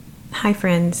Hi,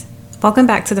 friends. Welcome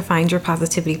back to the Find Your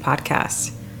Positivity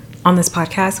podcast. On this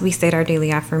podcast, we state our daily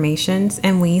affirmations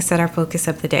and we set our focus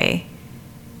of the day.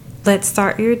 Let's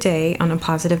start your day on a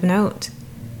positive note.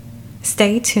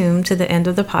 Stay tuned to the end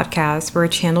of the podcast for a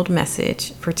channeled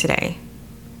message for today.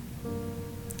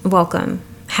 Welcome.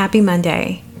 Happy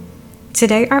Monday.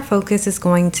 Today, our focus is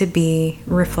going to be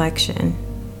reflection.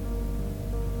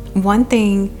 One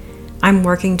thing I'm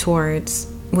working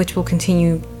towards, which will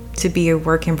continue to be a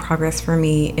work in progress for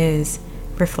me, is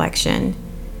reflection.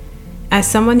 As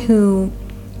someone who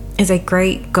is a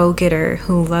great go-getter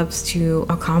who loves to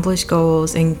accomplish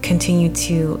goals and continue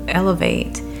to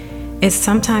elevate, it's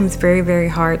sometimes very, very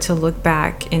hard to look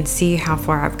back and see how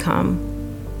far I've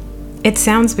come. It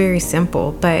sounds very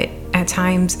simple, but at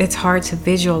times it's hard to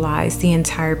visualize the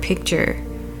entire picture.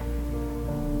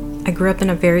 I grew up in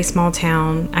a very small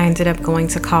town. I ended up going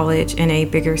to college in a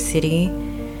bigger city.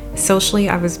 Socially,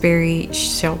 I was very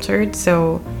sheltered,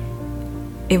 so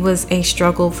it was a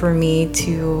struggle for me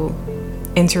to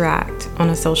interact on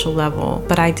a social level.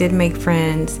 But I did make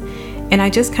friends, and I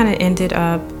just kind of ended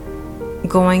up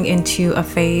going into a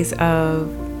phase of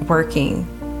working.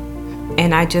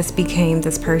 And I just became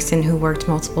this person who worked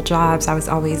multiple jobs. I was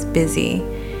always busy.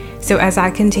 So as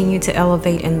I continued to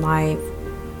elevate in life,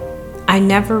 I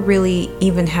never really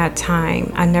even had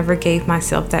time. I never gave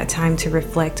myself that time to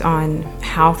reflect on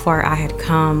how far I had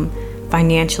come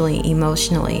financially,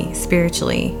 emotionally,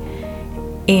 spiritually.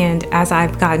 And as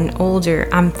I've gotten older,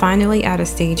 I'm finally at a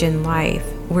stage in life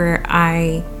where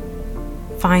I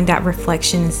find that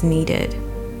reflection is needed.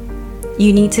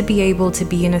 You need to be able to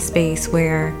be in a space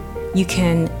where you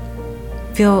can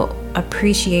feel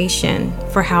appreciation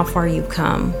for how far you've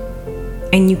come.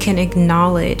 And you can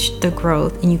acknowledge the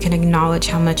growth and you can acknowledge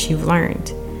how much you've learned.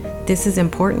 This is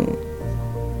important.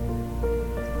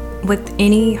 With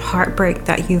any heartbreak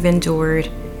that you've endured,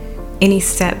 any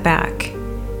setback,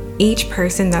 each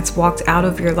person that's walked out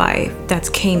of your life, that's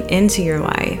came into your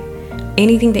life,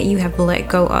 anything that you have let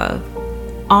go of,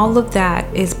 all of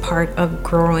that is part of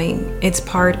growing. It's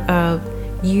part of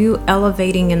you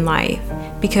elevating in life,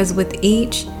 because with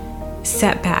each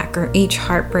setback or each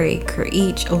heartbreak or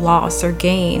each loss or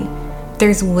gain,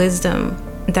 there's wisdom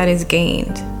that is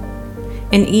gained.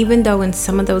 And even though in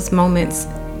some of those moments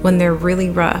when they're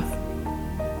really rough,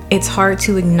 it's hard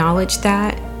to acknowledge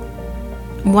that,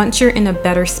 once you're in a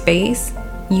better space,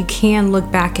 you can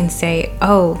look back and say,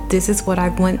 oh, this is what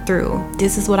I've went through.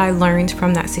 This is what I learned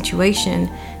from that situation.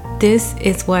 This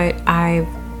is what I've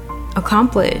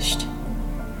accomplished.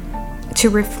 To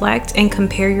reflect and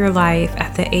compare your life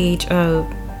at the age of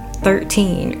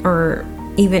 13 or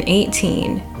even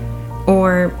 18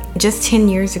 or just 10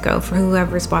 years ago for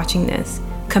whoever's watching this,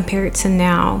 compare it to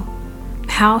now.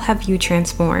 How have you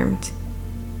transformed?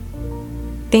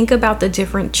 Think about the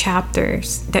different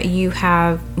chapters that you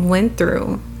have went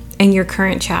through in your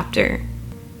current chapter.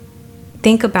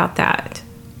 Think about that.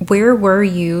 Where were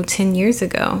you 10 years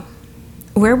ago?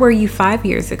 Where were you 5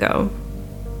 years ago?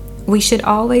 We should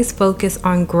always focus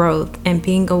on growth and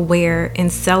being aware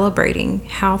and celebrating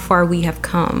how far we have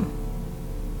come.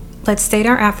 Let's state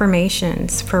our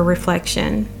affirmations for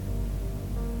reflection.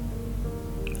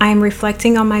 I am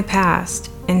reflecting on my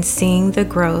past and seeing the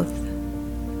growth.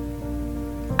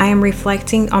 I am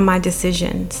reflecting on my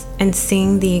decisions and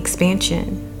seeing the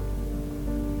expansion.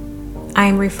 I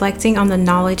am reflecting on the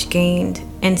knowledge gained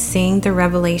and seeing the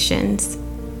revelations.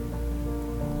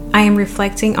 I am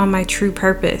reflecting on my true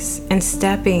purpose and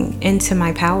stepping into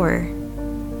my power.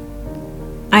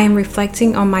 I am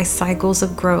reflecting on my cycles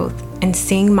of growth and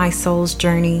seeing my soul's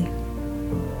journey.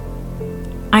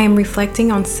 I am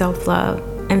reflecting on self-love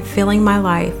and filling my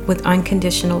life with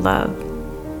unconditional love.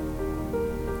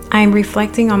 I am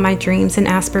reflecting on my dreams and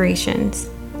aspirations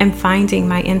and finding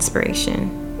my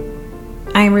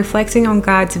inspiration. I am reflecting on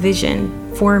God's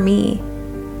vision for me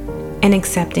and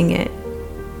accepting it.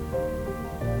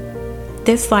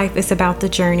 This life is about the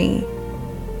journey.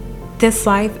 This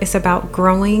life is about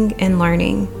growing and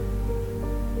learning.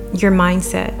 Your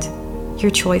mindset, your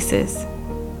choices,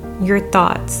 your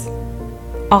thoughts,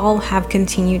 all have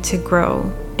continued to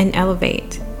grow and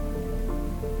elevate.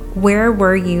 Where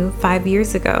were you 5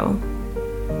 years ago?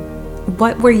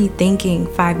 What were you thinking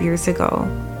 5 years ago?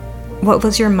 What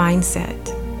was your mindset?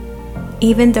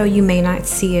 Even though you may not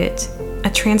see it, a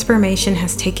transformation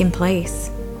has taken place.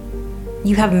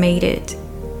 You have made it.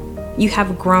 You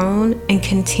have grown and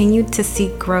continued to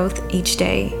seek growth each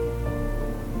day.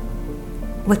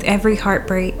 With every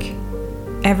heartbreak,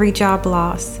 every job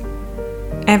loss,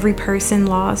 every person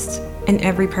lost, and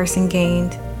every person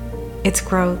gained, it's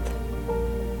growth.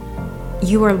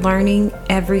 You are learning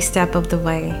every step of the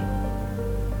way.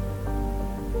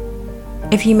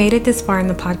 If you made it this far in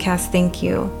the podcast, thank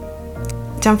you.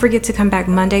 Don't forget to come back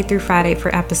Monday through Friday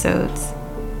for episodes.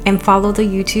 And follow the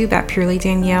YouTube at Purely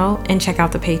Danielle and check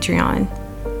out the Patreon.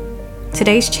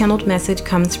 Today's channeled message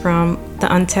comes from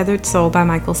The Untethered Soul by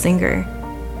Michael Singer.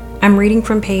 I'm reading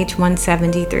from page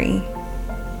 173.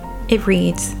 It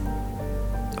reads,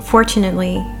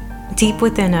 "Fortunately, deep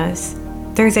within us,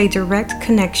 there's a direct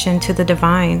connection to the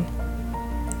divine.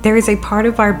 There is a part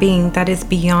of our being that is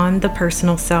beyond the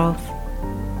personal self.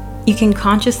 You can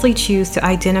consciously choose to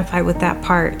identify with that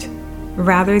part,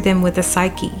 rather than with the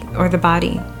psyche or the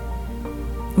body.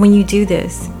 When you do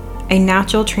this, a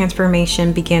natural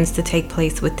transformation begins to take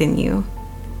place within you.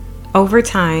 Over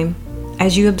time,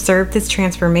 as you observe this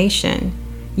transformation,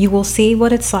 you will see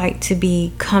what it's like to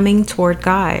be coming toward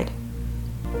God.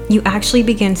 You actually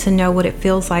begin to know what it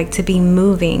feels like to be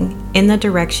moving in the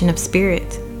direction of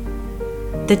spirit.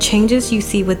 The changes you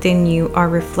see within you are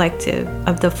reflective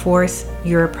of the force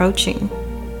you're approaching.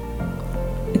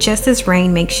 Just as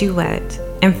rain makes you wet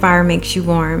and fire makes you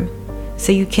warm,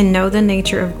 so you can know the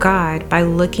nature of God by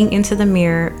looking into the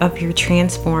mirror of your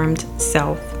transformed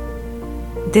self.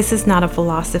 This is not a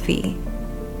philosophy.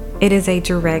 It is a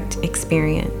direct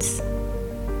experience."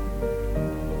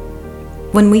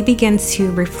 When we begin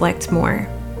to reflect more,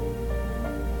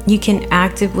 you can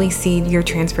actively see your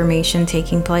transformation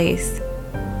taking place.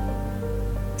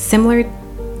 Similar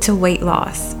to weight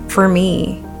loss, for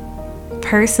me,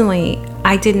 personally,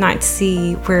 I did not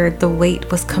see where the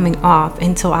weight was coming off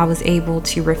until I was able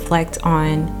to reflect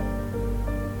on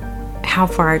how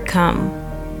far I'd come,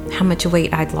 how much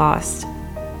weight I'd lost,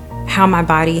 how my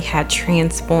body had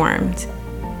transformed.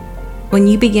 When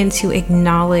you begin to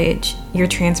acknowledge your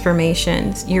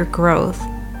transformations, your growth,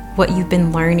 what you've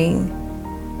been learning,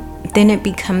 then it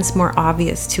becomes more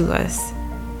obvious to us.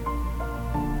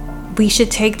 We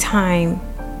should take time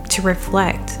to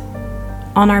reflect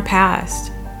on our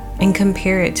past and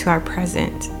compare it to our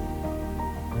present.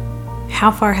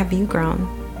 How far have you grown?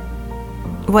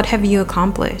 What have you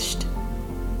accomplished?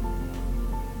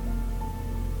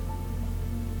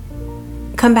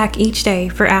 Come back each day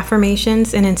for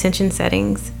affirmations and intention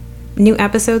settings. New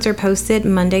episodes are posted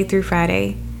Monday through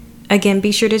Friday. Again,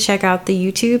 be sure to check out the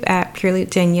YouTube at Purely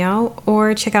Danielle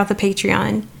or check out the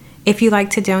Patreon. If you'd like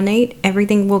to donate,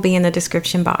 everything will be in the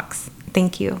description box.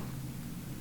 Thank you.